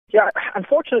Yeah,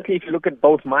 unfortunately, if you look at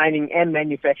both mining and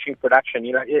manufacturing production,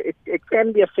 it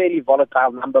can be a fairly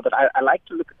volatile number, but I like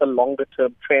to look at the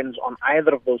longer-term trends on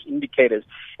either of those indicators.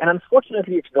 And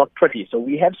unfortunately, it's not pretty. So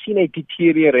we have seen a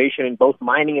deterioration in both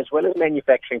mining as well as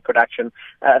manufacturing production.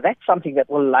 That's something that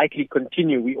will likely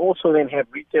continue. We also then have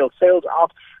retail sales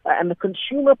out, and the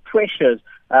consumer pressures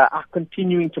are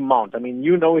continuing to mount. I mean,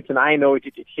 you know it and I know it.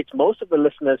 It hits most of the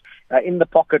listeners in the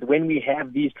pocket when we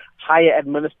have these higher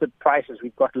administered prices.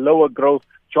 We've got lower growth.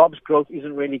 Jobs growth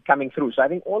isn't really coming through. So I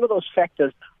think all of those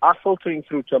factors are filtering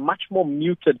through to a much more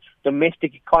muted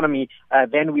domestic economy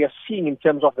than we are seeing in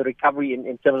terms of the recovery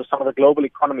in terms of some of the global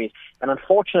economies. And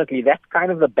unfortunately, that's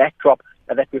kind of the backdrop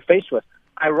that we're faced with.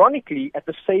 Ironically, at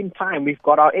the same time, we've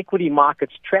got our equity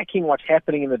markets tracking what's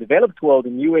happening in the developed world,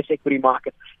 in U.S. equity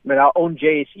markets, with our own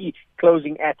JSE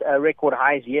closing at record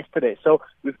highs yesterday. So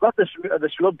we've got this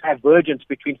real divergence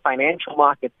between financial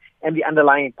markets and the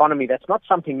underlying economy. That's not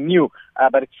something new,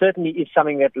 but it certainly is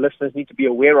something that listeners need to be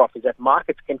aware of, is that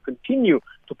markets can continue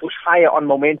to push higher on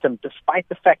momentum despite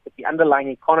the fact that the underlying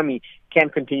economy can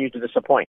continue to disappoint.